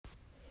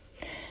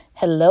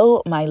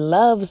Hello, my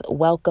loves.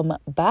 Welcome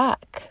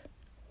back.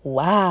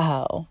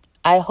 Wow.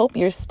 I hope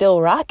you're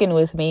still rocking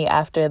with me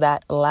after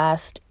that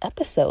last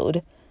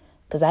episode,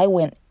 because I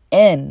went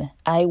in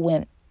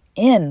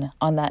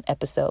on that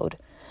episode.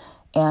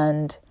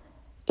 And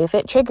if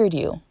it triggered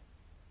you,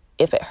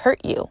 if it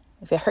hurt you,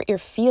 if it hurt your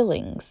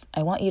feelings,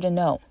 I want you to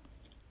know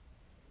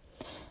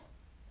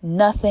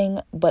nothing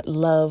but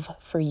love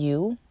for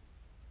you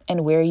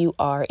and where you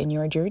are in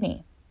your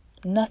journey.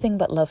 Nothing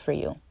but love for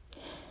you.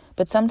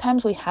 But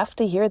sometimes we have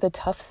to hear the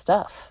tough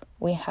stuff.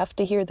 We have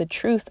to hear the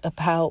truth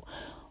about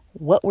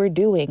what we're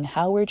doing,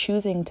 how we're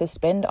choosing to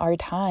spend our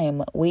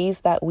time,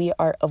 ways that we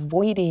are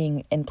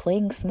avoiding and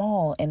playing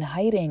small and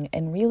hiding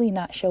and really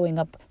not showing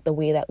up the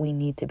way that we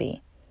need to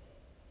be.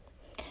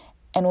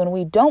 And when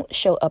we don't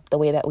show up the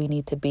way that we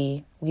need to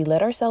be, we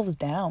let ourselves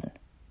down,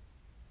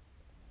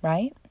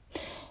 right?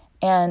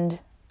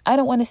 And I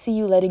don't want to see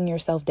you letting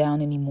yourself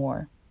down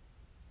anymore.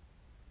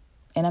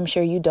 And I'm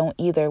sure you don't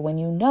either when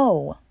you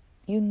know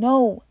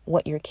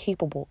what you're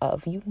capable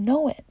of. You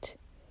know it.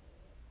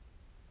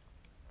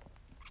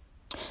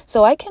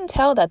 So I can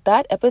tell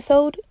that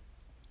episode,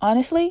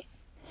 honestly,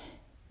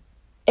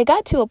 it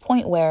got to a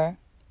point where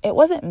it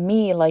wasn't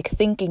me like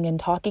thinking and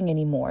talking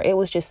anymore. It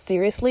was just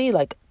seriously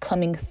like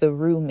coming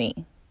through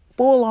me,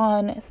 full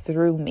on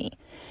through me.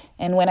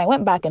 And when I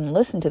went back and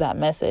listened to that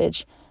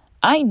message,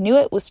 I knew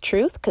it was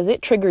truth because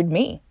it triggered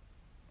me.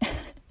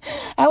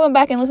 I went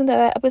back and listened to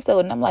that episode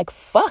and I'm like,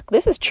 fuck,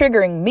 this is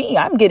triggering me.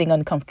 I'm getting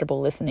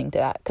uncomfortable listening to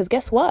that. Because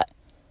guess what?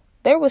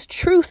 There was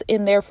truth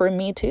in there for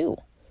me too.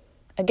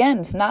 Again,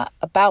 it's not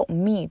about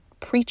me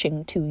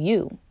preaching to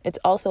you. It's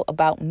also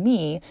about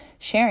me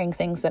sharing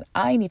things that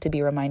I need to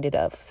be reminded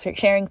of,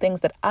 sharing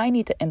things that I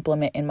need to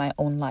implement in my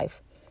own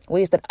life,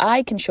 ways that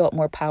I can show up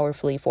more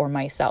powerfully for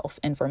myself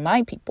and for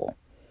my people.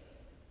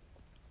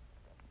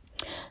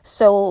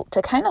 So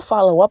to kind of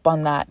follow up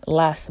on that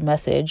last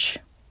message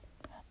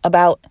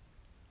about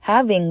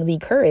having the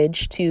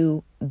courage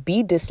to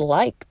be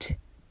disliked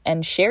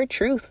and share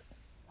truth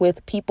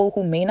with people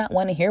who may not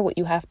want to hear what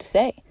you have to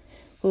say,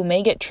 who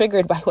may get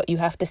triggered by what you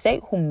have to say,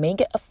 who may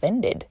get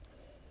offended.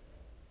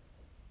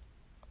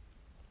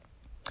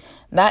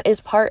 That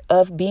is part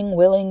of being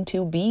willing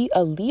to be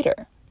a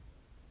leader.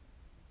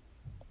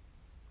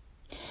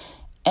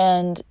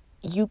 And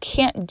you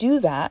can't do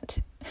that.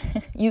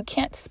 You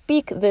can't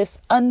speak this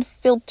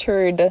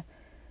unfiltered,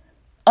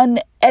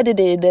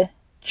 unedited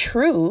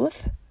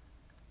truth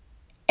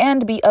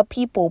and be a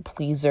people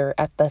pleaser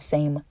at the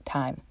same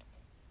time.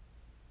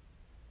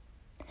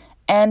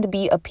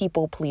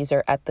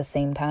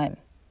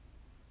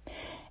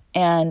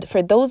 And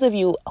for those of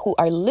you who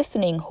are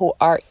listening, who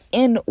are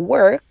in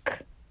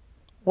work,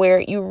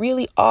 where you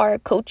really are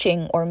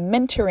coaching or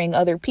mentoring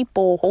other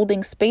people,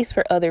 holding space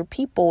for other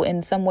people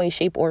in some way,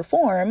 shape, or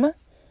form,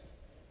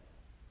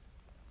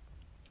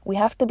 we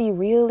have to be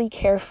really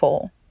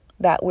careful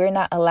that we're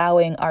not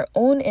allowing our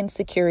own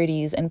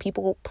insecurities and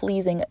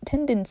people-pleasing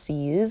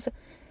tendencies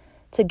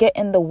to get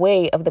in the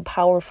way of the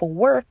powerful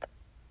work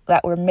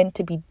that we're meant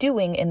to be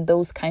doing in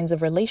those kinds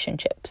of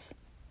relationships.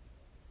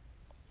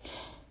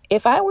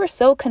 If I were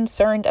so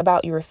concerned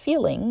about your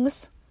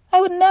feelings, I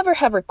would never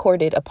have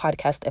recorded a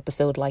podcast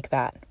episode like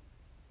that.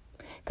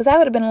 Because I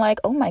would have been like,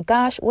 oh my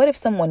gosh, what if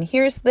someone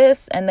hears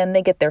this and then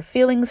they get their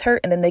feelings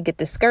hurt and then they get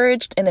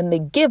discouraged and then they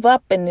give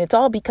up and it's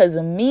all because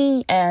of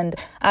me and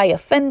I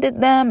offended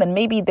them and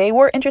maybe they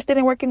were interested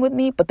in working with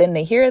me, but then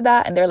they hear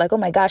that and they're like, oh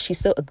my gosh, she's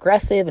so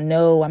aggressive.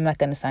 No, I'm not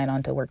going to sign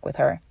on to work with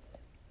her.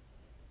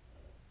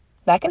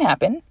 That can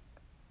happen.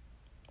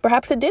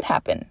 Perhaps it did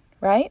happen,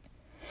 right?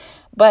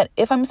 But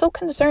if I'm so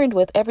concerned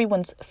with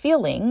everyone's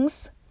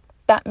feelings,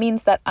 that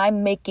means that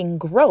I'm making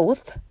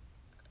growth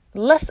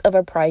less of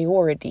a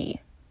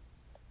priority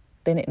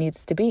than it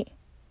needs to be.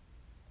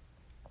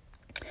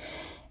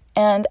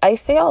 And I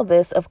say all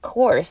this, of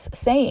course,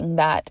 saying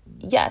that,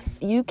 yes,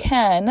 you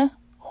can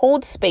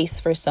hold space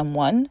for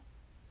someone,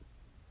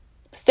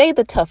 say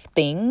the tough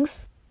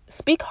things,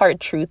 speak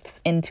hard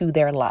truths into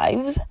their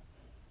lives,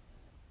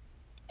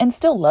 and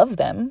still love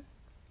them,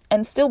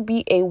 and still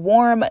be a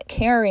warm,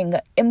 caring,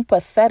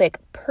 empathetic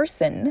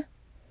person.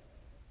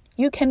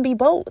 You can be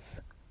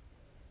both.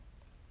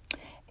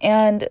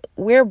 And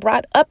we're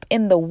brought up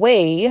in the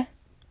way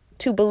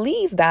to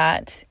believe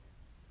that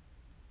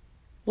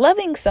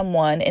loving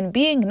someone and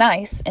being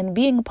nice and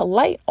being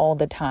polite all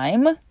the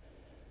time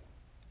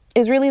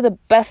is really the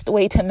best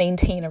way to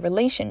maintain a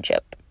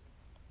relationship.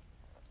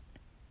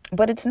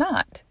 But it's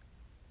not.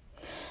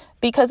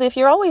 Because if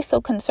you're always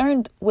so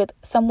concerned with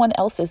someone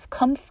else's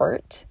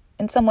comfort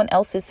and someone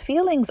else's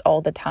feelings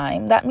all the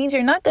time, that means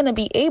you're not going to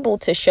be able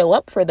to show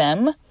up for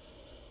them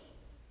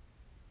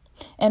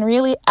and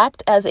really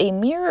act as a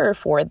mirror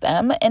for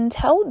them and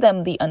tell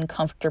them the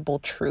uncomfortable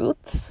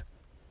truths.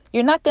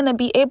 You're not going to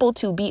be able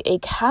to be a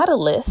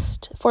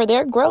catalyst for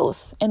their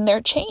growth and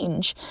their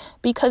change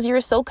because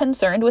you're so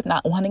concerned with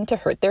not wanting to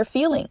hurt their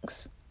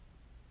feelings.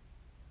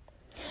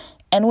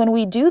 And when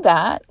we do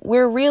that,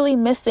 we're really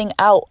missing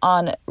out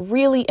on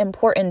really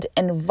important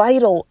and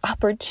vital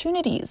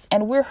opportunities.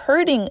 And we're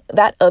hurting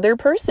that other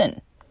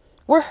person.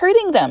 We're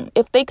hurting them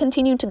if they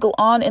continue to go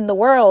on in the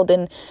world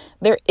and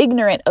they're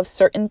ignorant of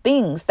certain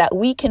things that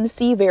we can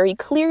see very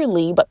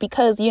clearly. But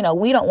because, we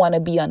don't want to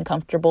be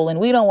uncomfortable and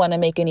we don't want to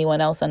make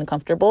anyone else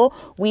uncomfortable,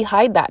 we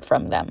hide that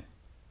from them.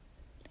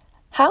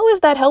 How is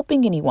that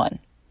helping anyone?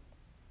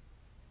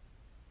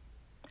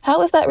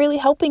 How is that really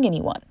helping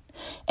anyone?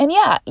 And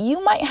yeah,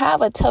 you might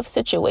have a tough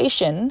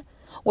situation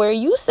where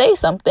you say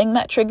something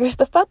that triggers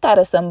the fuck out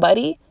of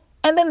somebody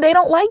and then they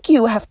don't like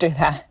you after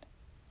that.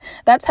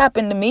 That's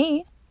happened to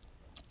me.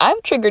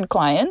 I've triggered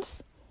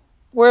clients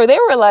where they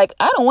were like,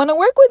 I don't want to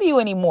work with you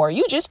anymore.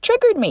 You just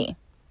triggered me.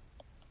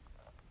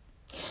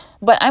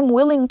 But I'm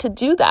willing to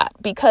do that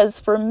because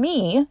for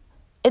me,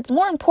 it's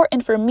more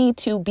important for me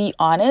to be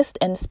honest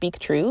and speak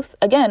truth.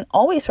 Again,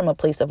 always from a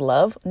place of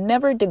love,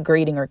 never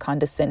degrading or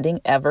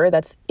condescending ever.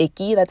 That's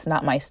icky. That's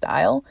not my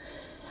style.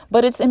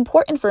 But it's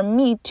important for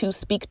me to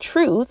speak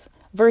truth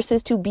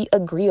versus to be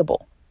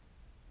agreeable.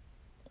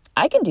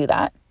 I can do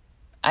that.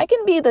 I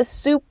can be the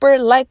super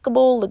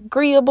likable,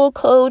 agreeable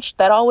coach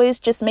that always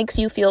just makes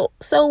you feel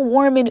so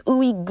warm and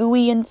ooey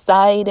gooey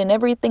inside and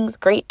everything's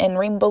great and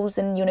rainbows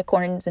and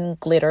unicorns and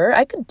glitter.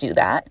 I could do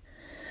that.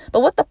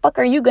 But what the fuck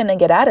are you going to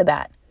get out of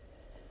that?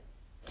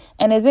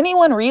 And is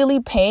anyone really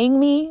paying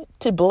me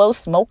to blow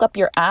smoke up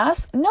your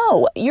ass?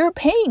 No, you're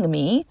paying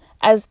me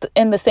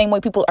in the same way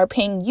people are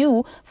paying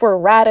you for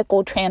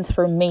radical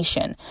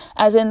transformation.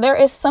 As in, there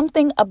is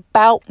something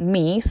about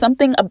me,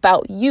 something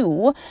about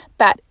you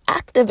that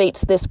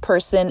activates this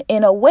person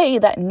in a way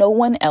that no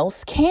one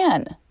else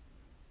can.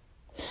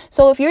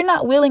 So if you're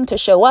not willing to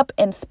show up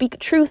and speak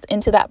truth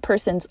into that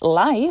person's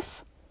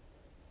life,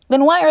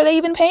 then why are they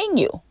even paying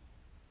you?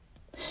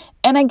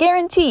 And I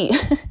guarantee,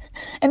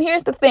 and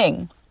here's the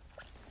thing,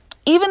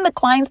 even the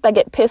clients that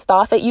get pissed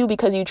off at you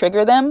because you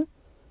trigger them,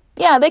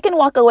 yeah, they can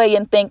walk away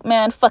and think,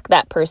 man, fuck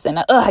that person.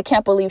 I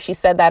can't believe she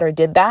said that or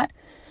did that.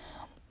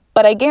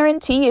 But I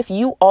guarantee if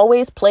you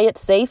always play it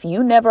safe,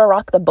 you never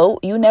rock the boat,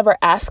 you never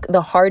ask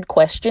the hard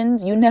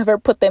questions, you never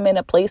put them in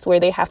a place where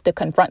they have to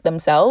confront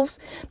themselves,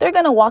 they're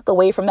going to walk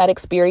away from that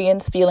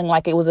experience feeling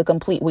like it was a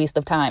complete waste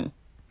of time.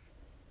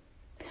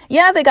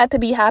 Yeah, they got to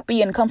be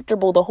happy and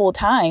comfortable the whole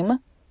time,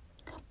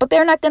 but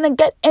they're not going to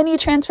get any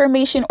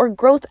transformation or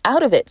growth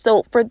out of it.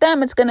 So for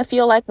them, it's going to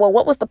feel like, well,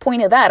 what was the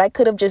point of that? I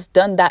could have just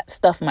done that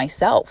stuff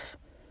myself.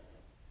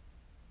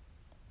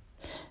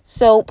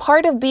 So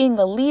part of being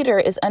a leader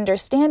is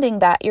understanding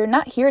that you're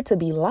not here to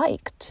be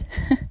liked.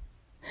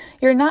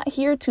 You're not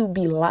here to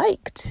be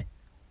liked.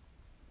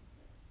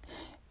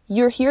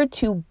 You're here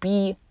to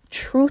be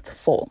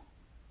truthful.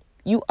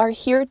 You are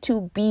here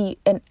to be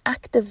an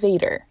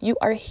activator. You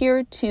are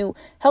here to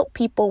help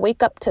people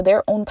wake up to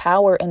their own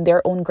power and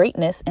their own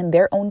greatness and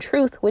their own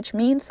truth, which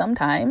means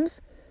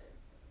sometimes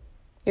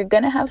you're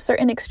going to have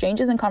certain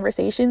exchanges and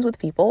conversations with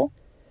people.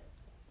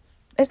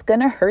 It's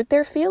going to hurt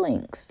their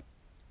feelings,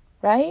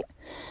 right?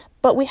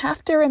 But we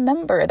have to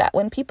remember that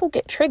when people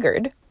get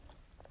triggered,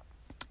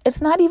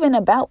 it's not even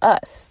about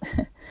us.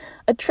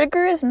 A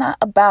trigger is not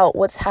about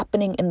what's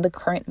happening in the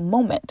current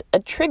moment.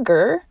 A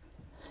trigger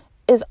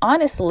is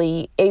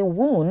honestly a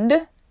wound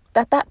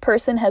that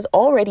person has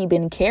already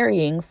been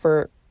carrying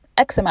for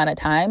X amount of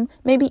time,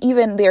 maybe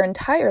even their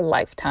entire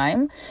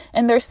lifetime.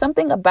 And there's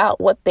something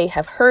about what they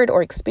have heard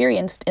or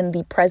experienced in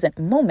the present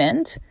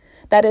moment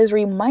that is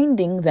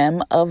reminding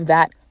them of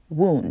that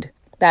wound,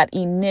 that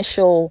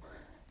initial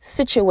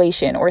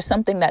situation or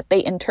something that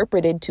they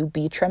interpreted to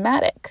be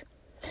traumatic.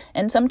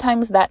 And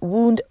sometimes that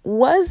wound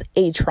was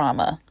a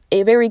trauma,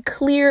 a very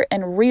clear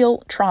and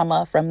real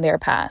trauma from their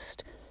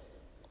past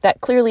that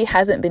clearly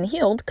hasn't been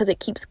healed because it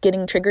keeps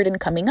getting triggered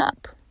and coming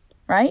up,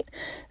 right?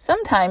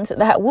 Sometimes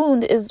that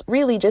wound is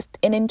really just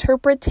an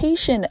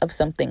interpretation of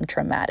something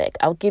traumatic.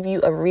 I'll give you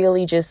a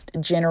really just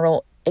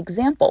general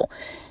example.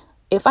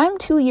 If I'm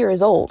 2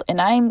 years old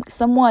and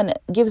someone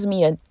gives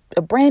me a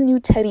brand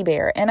new teddy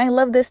bear and I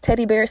love this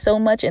teddy bear so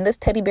much and this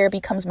teddy bear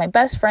becomes my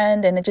best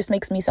friend and it just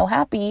makes me so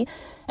happy.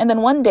 And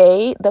then one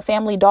day the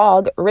family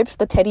dog rips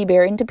the teddy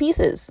bear into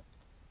pieces.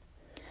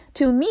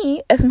 To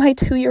me, as my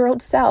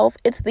 2-year-old self,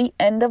 it's the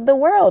end of the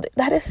world.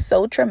 That is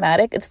so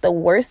traumatic. It's the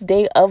worst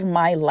day of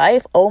my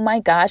life. Oh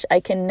my gosh, I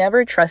can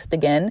never trust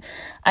again.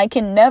 I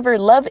can never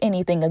love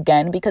anything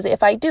again because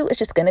if I do, it's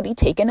just going to be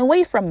taken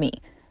away from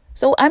me.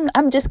 So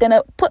I'm just going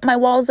to put my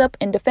walls up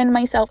and defend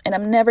myself, and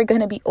I'm never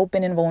going to be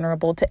open and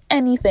vulnerable to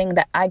anything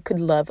that I could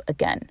love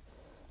again.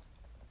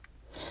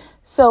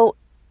 So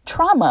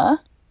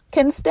trauma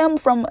can stem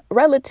from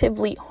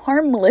relatively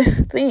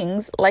harmless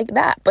things like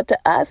that. But to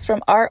us,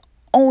 from our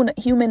own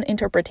human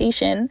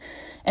interpretation,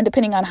 and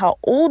depending on how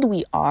old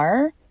we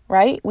are,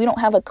 right, we don't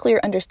have a clear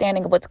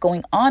understanding of what's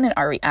going on in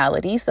our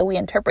reality, so we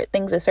interpret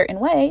things a certain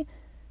way.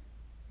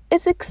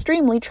 It's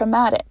extremely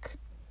traumatic.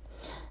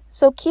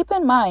 So keep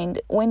in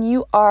mind when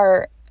you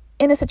are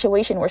in a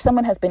situation where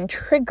someone has been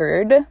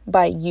triggered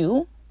by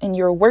you in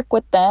your work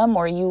with them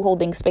or you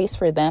holding space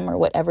for them or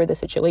whatever the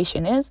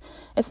situation is,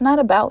 it's not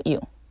about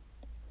you.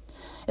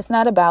 It's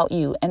not about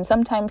you. And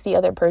sometimes the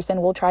other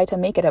person will try to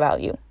make it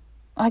about you.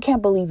 I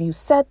can't believe you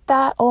said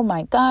that. Oh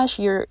my gosh,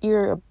 you're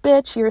a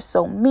bitch. You're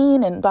so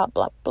mean and blah,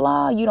 blah,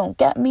 blah. You don't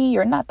get me.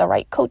 You're not the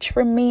right coach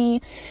for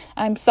me.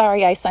 I'm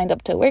sorry I signed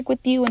up to work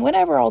with you, and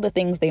whatever all the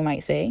things they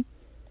might say.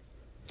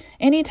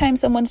 Anytime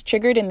someone's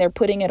triggered and they're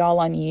putting it all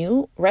on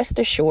you, rest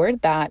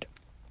assured that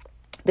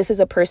this is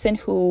a person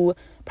who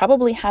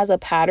probably has a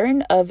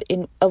pattern of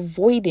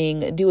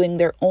avoiding doing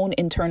their own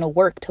internal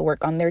work to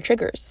work on their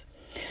triggers.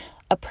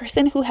 A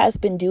person who has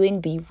been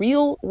doing the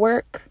real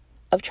work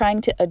of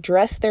trying to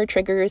address their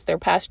triggers, their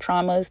past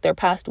traumas, their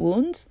past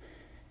wounds,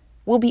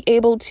 will be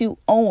able to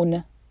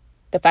own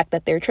the fact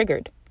that they're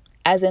triggered.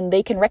 As in,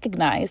 they can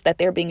recognize that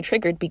they're being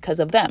triggered because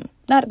of them,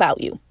 not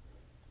about you,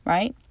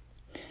 right?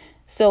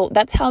 So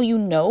that's how you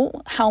know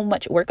how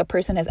much work a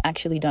person has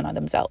actually done on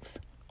themselves.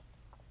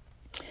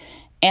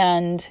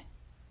 And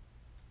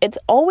it's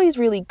always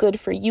really good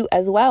for you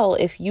as well,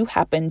 if you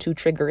happen to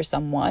trigger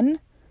someone,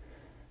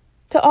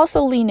 to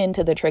also lean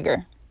into the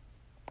trigger.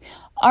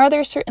 Are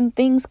there certain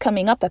things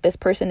coming up that this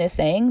person is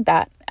saying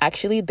that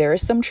actually there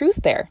is some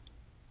truth there,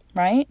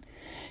 right?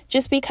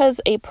 Just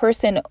because a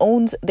person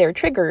owns their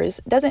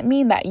triggers doesn't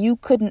mean that you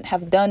couldn't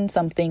have done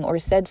something or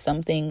said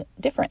something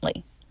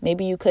differently.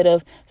 Maybe you could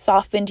have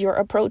softened your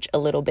approach a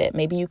little bit.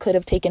 Maybe you could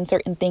have taken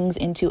certain things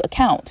into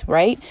account,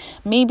 right?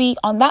 Maybe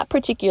on that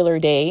particular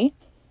day,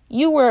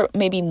 you were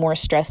maybe more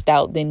stressed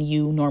out than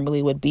you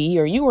normally would be,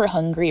 or you were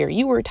hungry, or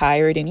you were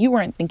tired and you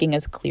weren't thinking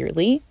as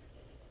clearly.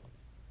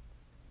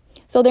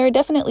 So there are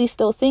definitely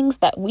still things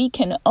that we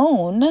can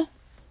own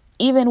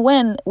even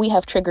when we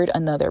have triggered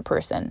another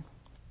person.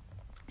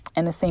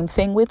 And the same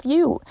thing with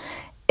you.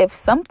 If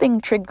something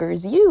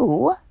triggers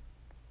you,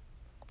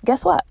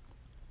 guess what?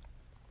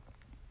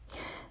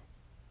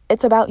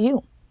 It's about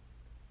you.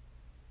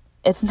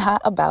 It's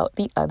not about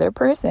the other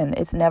person.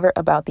 It's never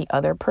about the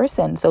other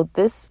person. So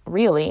this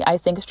really, I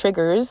think,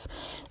 triggers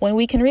when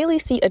we can really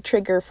see a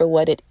trigger for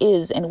what it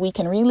is, and we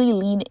can really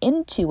lean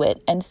into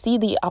it and see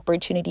the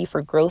opportunity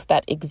for growth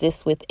that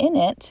exists within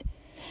it.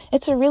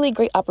 It's a really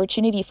great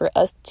opportunity for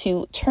us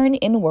to turn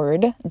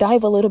inward,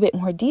 dive a little bit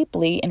more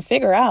deeply, and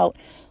figure out,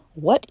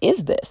 what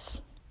is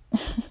this?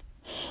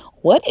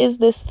 What is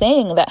this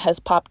thing that has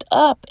popped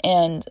up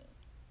and,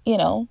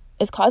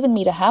 is causing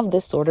me to have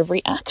this sort of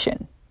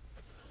reaction?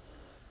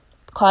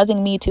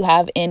 Causing me to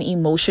have an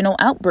emotional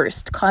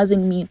outburst,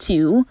 causing me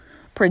to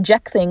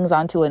project things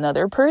onto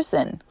another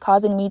person,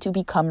 causing me to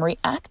become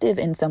reactive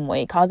in some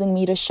way, causing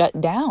me to shut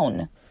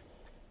down,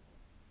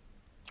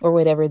 or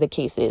whatever the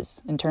case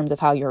is in terms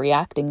of how you're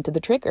reacting to the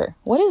trigger.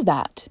 What is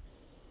that?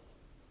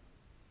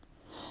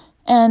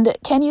 And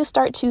can you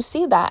start to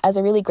see that as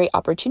a really great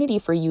opportunity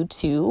for you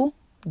to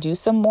do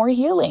some more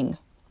healing?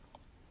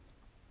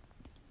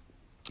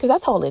 Because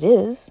that's all it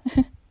is.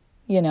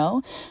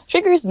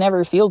 Triggers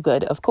never feel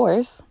good, of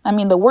course. I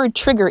mean, the word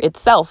trigger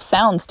itself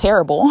sounds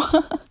terrible.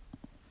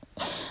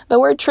 The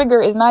word trigger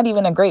is not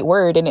even a great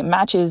word, and it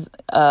matches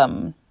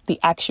the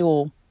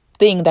actual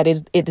thing that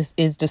it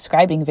is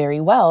describing very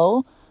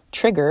well.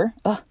 Trigger,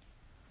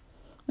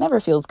 never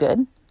feels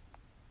good.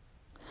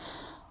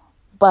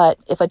 But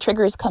if a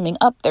trigger is coming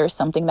up, there's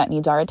something that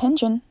needs our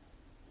attention.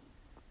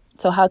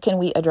 So how can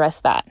we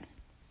address that?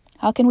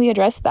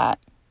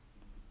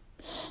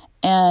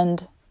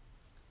 And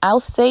I'll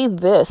say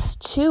this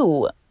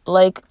too,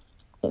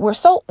 we're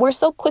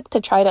so quick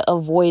to try to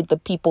avoid the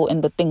people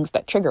and the things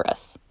that trigger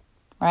us,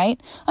 right?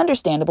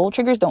 Understandable.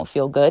 Triggers don't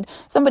feel good.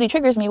 Somebody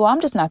triggers me. Well,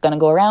 I'm just not going to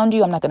go around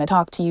you. I'm not going to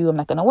talk to you. I'm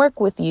not going to work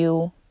with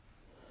you.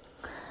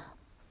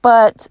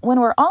 But when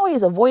we're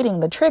always avoiding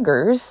the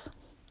triggers,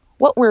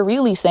 what we're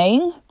really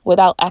saying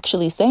without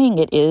actually saying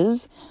it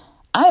is,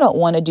 I don't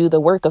want to do the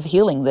work of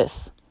healing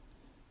this.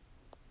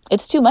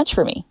 It's too much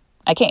for me.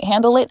 I can't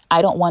handle it.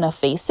 I don't want to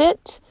face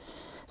it.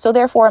 So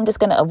therefore, I'm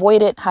just going to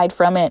avoid it, hide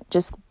from it,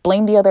 just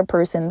blame the other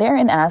person. They're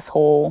an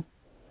asshole,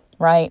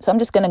 right? So I'm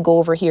just going to go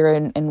over here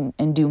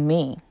and do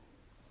me.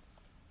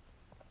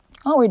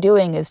 All we're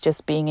doing is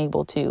just being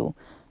able to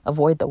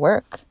avoid the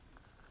work,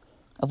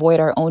 avoid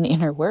our own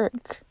inner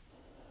work.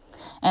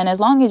 And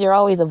as long as you're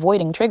always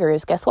avoiding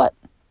triggers, guess what?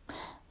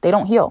 They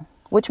don't heal,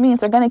 which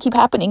means they're going to keep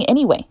happening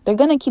anyway. They're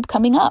going to keep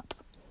coming up.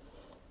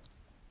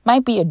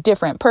 Might be a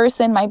different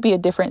person, might be a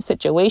different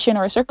situation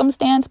or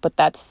circumstance, but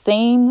that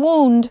same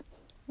wound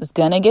is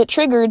going to get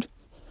triggered.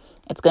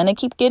 It's going to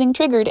keep getting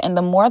triggered. And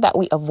the more that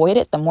we avoid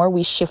it, the more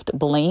we shift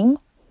blame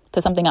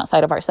to something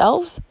outside of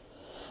ourselves,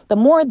 the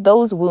more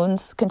those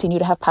wounds continue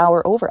to have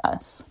power over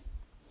us.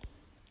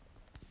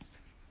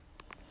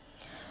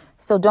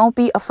 So don't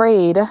be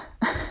afraid.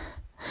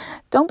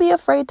 Don't be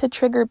afraid to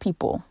trigger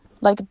people.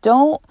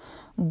 Don't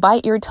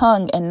bite your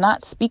tongue and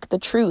not speak the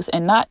truth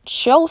and not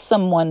show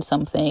someone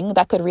something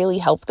that could really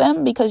help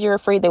them because you're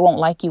afraid they won't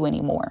like you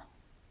anymore.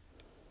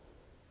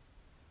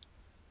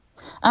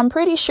 I'm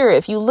pretty sure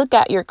if you look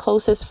at your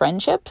closest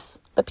friendships,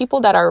 the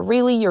people that are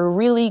really your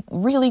really,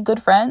 really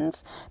good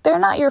friends, they're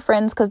not your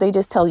friends because they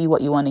just tell you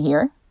what you want to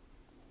hear.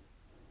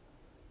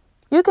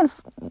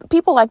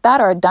 People like that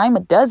are a dime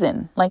a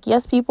dozen. Like,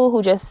 yes, people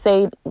who just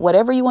say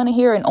whatever you want to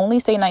hear and only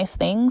say nice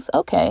things.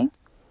 Okay.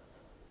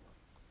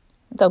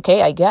 It's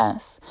okay, I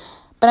guess.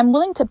 But I'm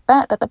willing to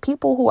bet that the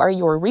people who are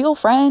your real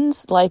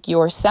friends, like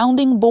your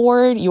sounding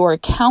board, your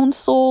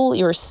counsel,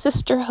 your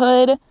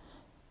sisterhood,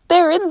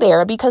 they're in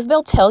there because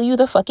they'll tell you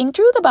the fucking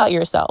truth about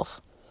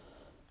yourself.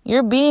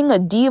 You're being a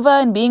diva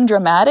and being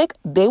dramatic,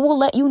 they will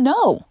let you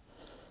know.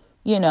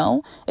 You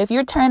know, if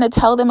you're trying to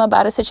tell them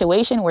about a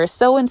situation where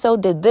so-and-so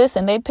did this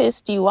and they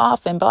pissed you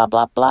off and blah,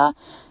 blah, blah,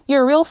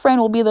 your real friend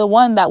will be the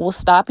one that will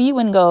stop you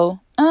and go,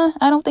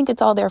 I don't think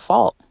it's all their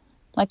fault.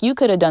 Like, you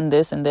could have done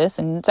this and this,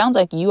 and it sounds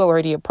like you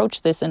already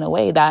approached this in a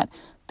way that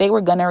they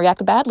were going to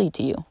react badly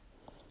to you,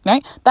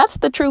 right? That's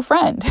the true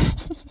friend.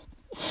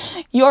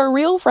 Your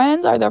real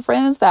friends are the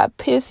friends that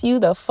piss you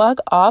the fuck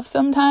off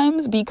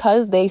sometimes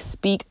because they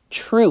speak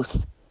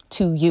truth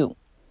to you.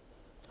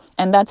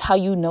 And that's how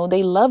you know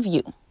they love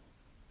you.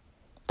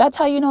 That's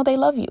how you know they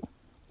love you.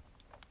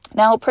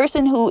 Now, a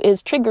person who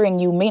is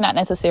triggering you may not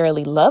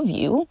necessarily love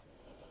you.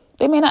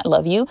 They may not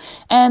love you,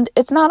 and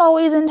it's not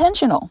always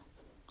intentional,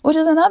 which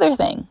is another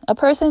thing. A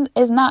person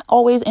is not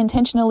always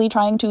intentionally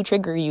trying to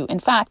trigger you. In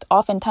fact,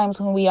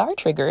 oftentimes when we are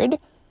triggered,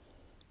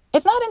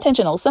 it's not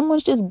intentional.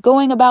 Someone's just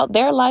going about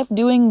their life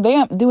doing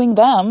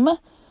them,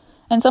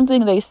 and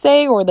something they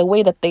say or the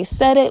way that they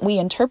said it, we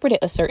interpret it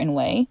a certain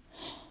way,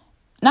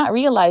 not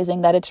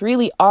realizing that it's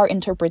really our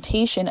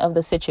interpretation of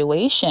the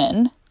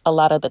situation a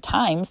lot of the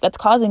times that's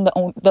causing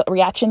the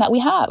reaction that we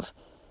have,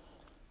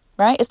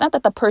 right? It's not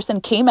that the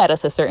person came at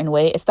us a certain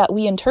way. It's that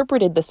we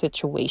interpreted the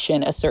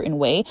situation a certain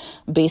way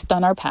based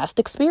on our past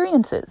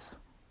experiences,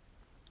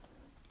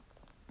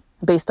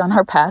 based on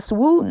our past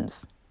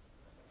wounds.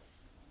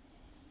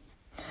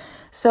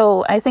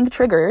 So I think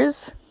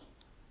triggers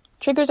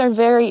are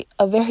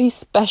a very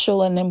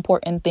special and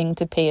important thing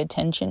to pay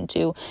attention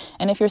to.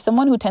 And if you're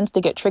someone who tends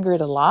to get triggered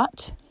a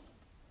lot,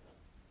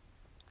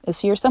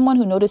 if you're someone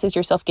who notices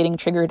yourself getting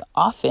triggered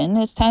often,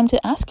 it's time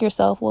to ask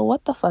yourself, well,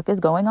 what the fuck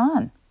is going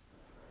on?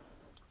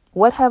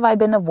 What have I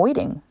been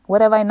avoiding? What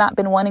have I not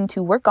been wanting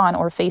to work on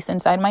or face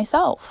inside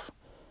myself?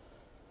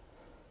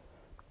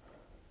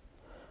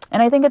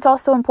 And I think it's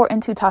also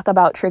important to talk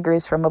about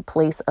triggers from a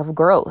place of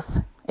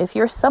growth. If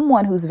you're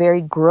someone who's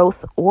very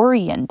growth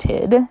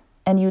oriented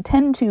and you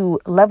tend to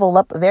level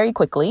up very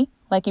quickly,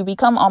 like you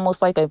become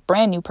almost like a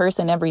brand new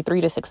person every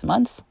 3 to 6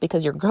 months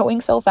because you're growing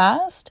so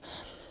fast,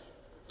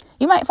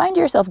 you might find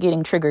yourself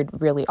getting triggered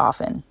really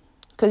often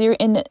because you're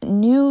in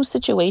new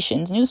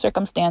situations, new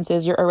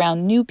circumstances, you're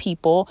around new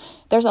people.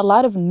 There's a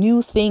lot of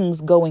new things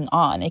going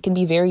on. It can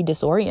be very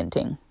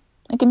disorienting.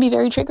 It can be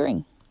very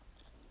triggering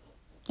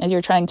as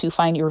you're trying to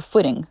find your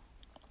footing.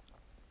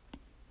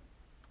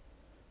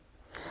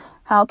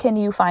 How can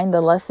you find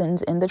the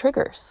lessons in the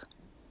triggers?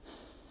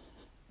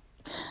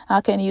 How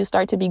can you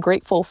start to be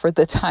grateful for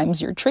the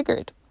times you're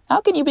triggered?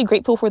 How can you be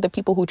grateful for the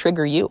people who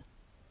trigger you?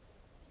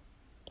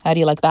 How do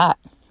you like that?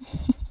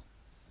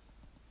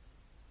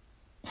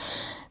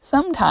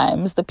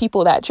 Sometimes the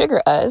people that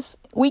trigger us,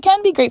 we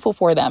can be grateful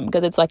for them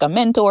because it's like a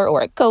mentor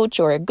or a coach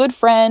or a good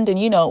friend. And,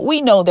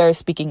 we know they're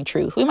speaking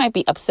truth. We might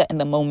be upset in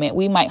the moment.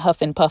 We might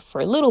huff and puff for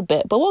a little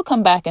bit, but we'll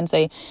come back and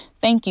say,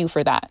 thank you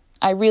for that.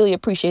 I really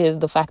appreciated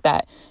the fact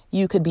that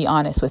you could be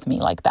honest with me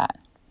like that,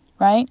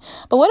 right?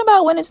 But what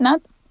about when it's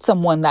not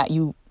someone that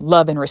you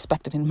love and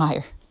respect and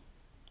admire?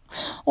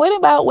 What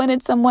about when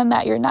it's someone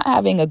that you're not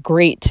having a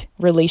great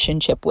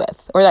relationship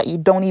with or that you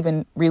don't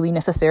even really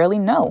necessarily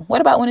know? What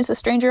about when it's a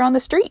stranger on the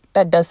street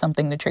that does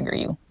something to trigger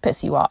you,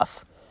 piss you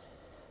off,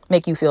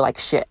 make you feel like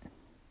shit?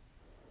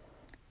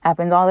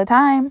 Happens all the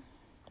time,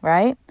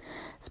 right?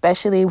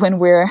 Especially when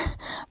we're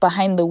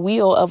behind the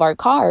wheel of our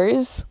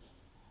cars,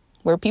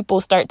 where people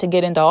start to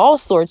get into all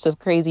sorts of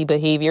crazy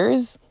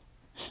behaviors,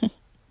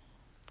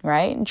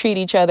 right? And treat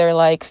each other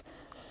like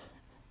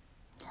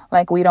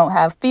we don't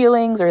have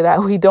feelings or that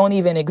we don't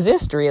even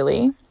exist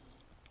really,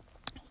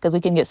 because we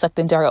can get sucked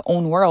into our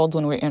own worlds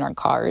when we're in our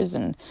cars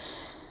and,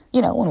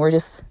 when we're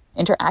just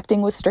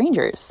interacting with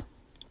strangers,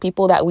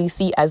 people that we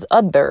see as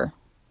other,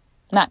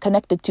 not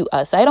connected to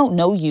us. I don't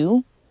know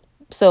you.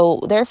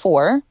 So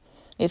therefore,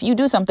 if you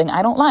do something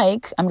I don't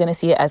like, I'm going to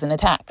see it as an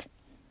attack.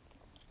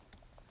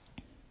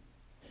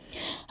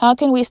 How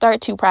can we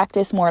start to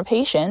practice more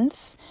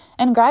patience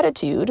and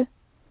gratitude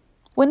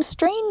when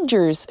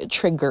strangers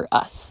trigger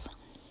us?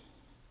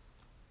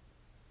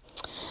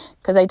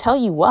 Because I tell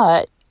you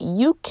what,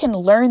 you can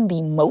learn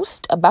the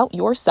most about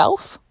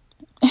yourself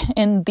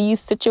in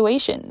these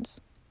situations.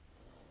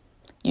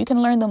 You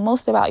can learn the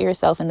most about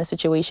yourself in the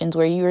situations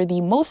where you are the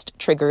most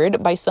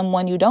triggered by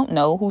someone you don't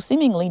know who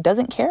seemingly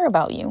doesn't care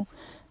about you.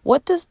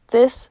 What does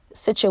this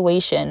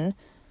situation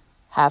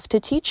have to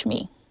teach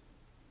me?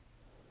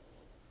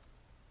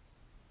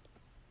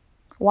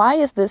 Why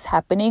is this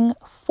happening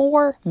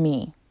for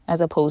me as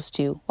opposed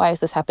to why is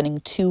this happening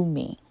to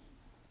me?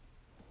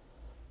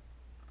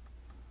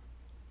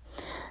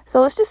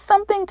 So it's just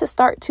something to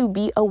start to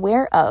be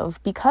aware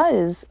of,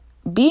 because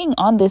being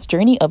on this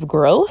journey of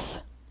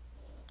growth,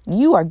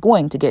 you are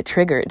going to get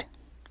triggered.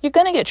 You're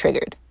going to get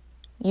triggered.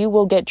 You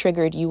will get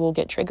triggered. You will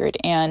get triggered.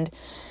 And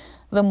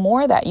the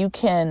more that you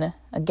can,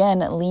 again,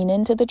 lean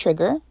into the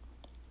trigger,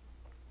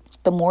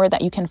 the more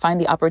that you can find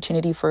the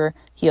opportunity for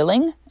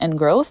healing and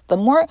growth, the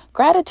more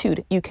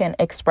gratitude you can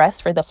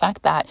express for the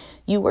fact that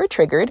you were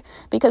triggered,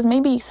 because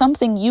maybe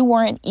something you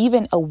weren't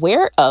even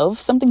aware of,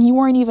 something you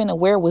weren't even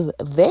aware was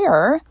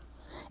there,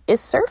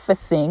 is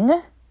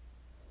surfacing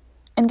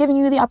and giving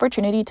you the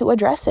opportunity to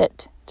address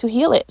it, to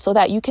heal it, so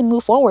that you can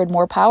move forward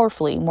more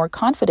powerfully, more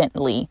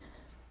confidently,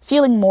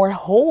 feeling more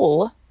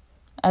whole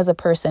as a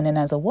person and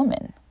as a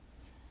woman.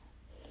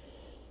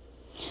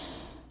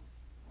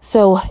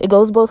 So it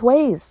goes both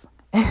ways.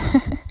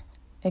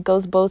 It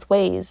goes both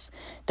ways.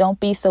 Don't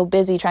be so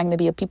busy trying to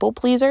be a people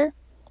pleaser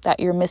that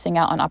you're missing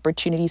out on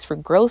opportunities for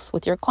growth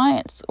with your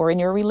clients or in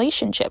your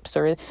relationships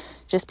or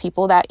just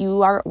people that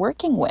you are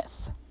working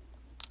with,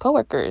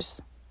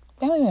 coworkers,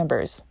 family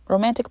members,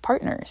 romantic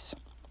partners.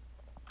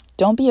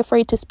 Don't be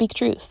afraid to speak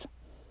truth.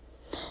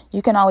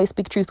 You can always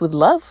speak truth with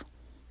love,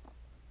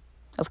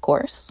 of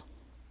course.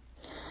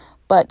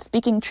 But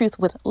speaking truth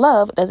with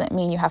love doesn't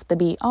mean you have to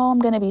be, I'm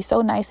going to be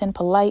so nice and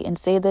polite and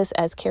say this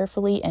as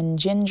carefully and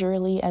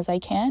gingerly as I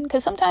can.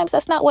 Because sometimes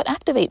that's not what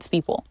activates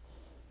people.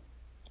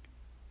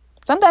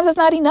 Sometimes it's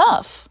not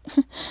enough.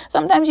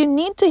 Sometimes you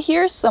need to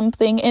hear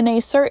something in a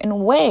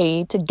certain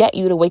way to get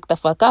you to wake the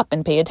fuck up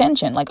and pay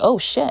attention. Like, oh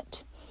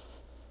shit.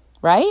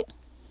 Right?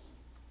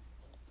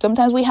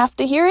 Sometimes we have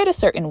to hear it a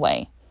certain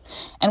way.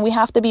 And we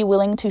have to be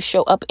willing to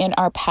show up in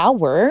our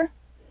power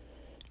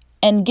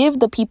and give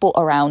the people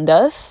around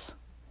us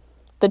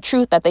the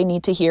truth that they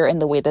need to hear in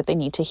the way that they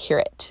need to hear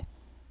it.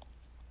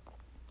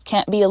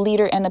 Can't be a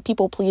leader and a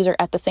people pleaser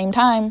at the same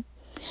time.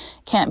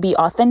 Can't be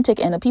authentic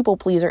and a people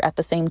pleaser at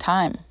the same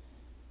time.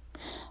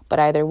 But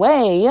either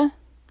way,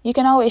 you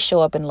can always show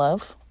up in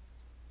love.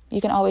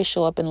 You can always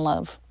show up in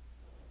love.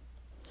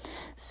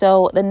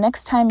 So the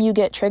next time you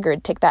get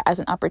triggered, take that as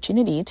an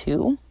opportunity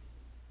to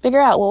figure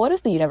out, well, what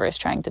is the universe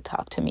trying to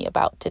talk to me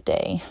about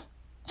today?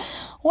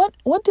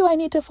 What do I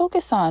need to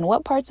focus on?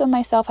 What parts of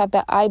myself have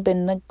I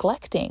been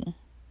neglecting?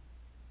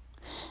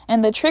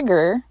 And the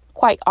trigger,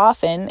 quite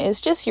often, is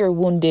just your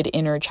wounded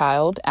inner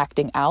child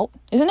acting out,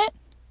 isn't it?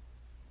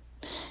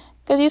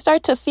 Because you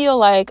start to feel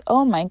like,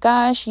 oh my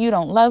gosh, you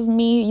don't love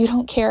me, you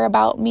don't care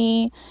about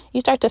me.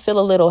 You start to feel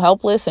a little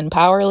helpless and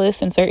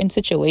powerless in certain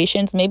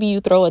situations. Maybe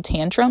you throw a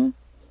tantrum.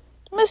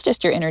 That's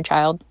just your inner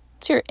child.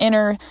 It's your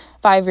inner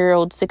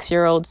 5-year-old,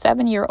 6-year-old,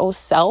 7-year-old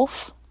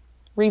self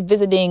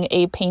revisiting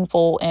a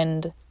painful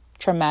and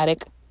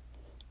traumatic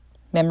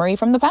memory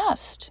from the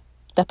past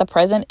that the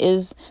present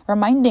is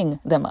reminding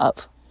them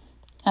of.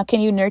 How can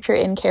you nurture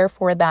and care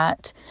for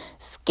that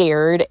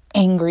scared,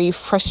 angry,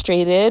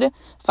 frustrated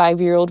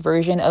 5-year-old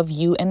version of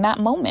you in that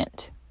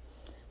moment?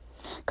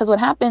 Because what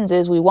happens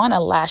is we want to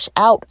lash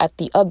out at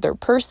the other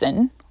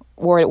person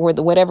or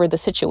whatever the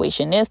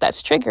situation is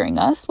that's triggering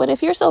us. But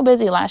if you're so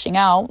busy lashing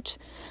out,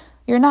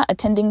 you're not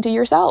attending to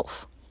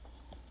yourself.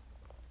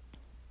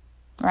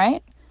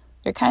 Right?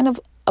 You're kind of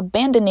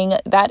abandoning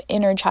that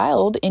inner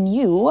child in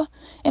you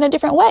in a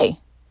different way.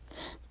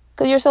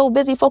 Because you're so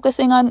busy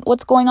focusing on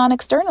what's going on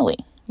externally.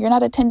 You're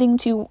not attending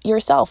to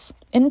yourself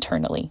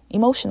internally,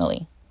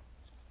 emotionally.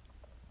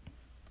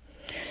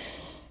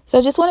 So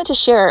I just wanted to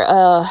share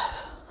a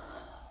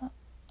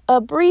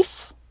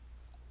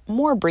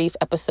more brief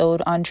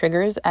episode on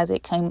triggers as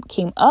it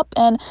came up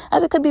and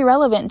as it could be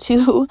relevant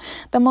to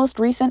the most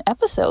recent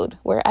episode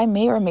where I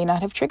may or may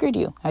not have triggered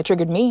you. I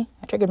triggered me.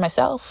 I triggered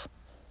myself.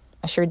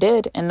 I sure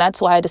did. And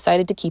that's why I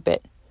decided to keep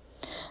it.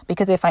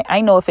 Because if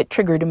I know if it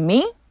triggered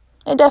me,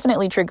 it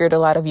definitely triggered a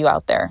lot of you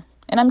out there.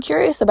 And I'm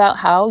curious about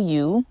how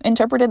you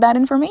interpreted that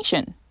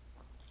information.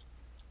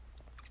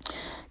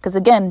 Because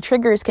again,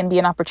 triggers can be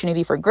an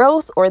opportunity for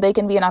growth, or they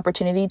can be an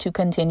opportunity to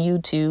continue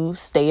to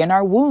stay in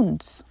our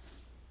wounds.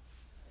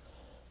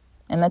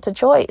 And that's a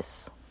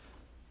choice.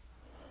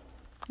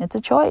 It's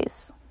a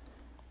choice.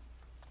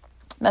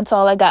 That's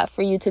all I got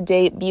for you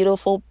today,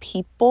 beautiful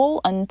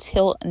people.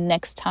 Until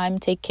next time,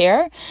 take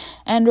care.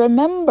 And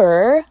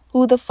remember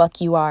who the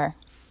fuck you are.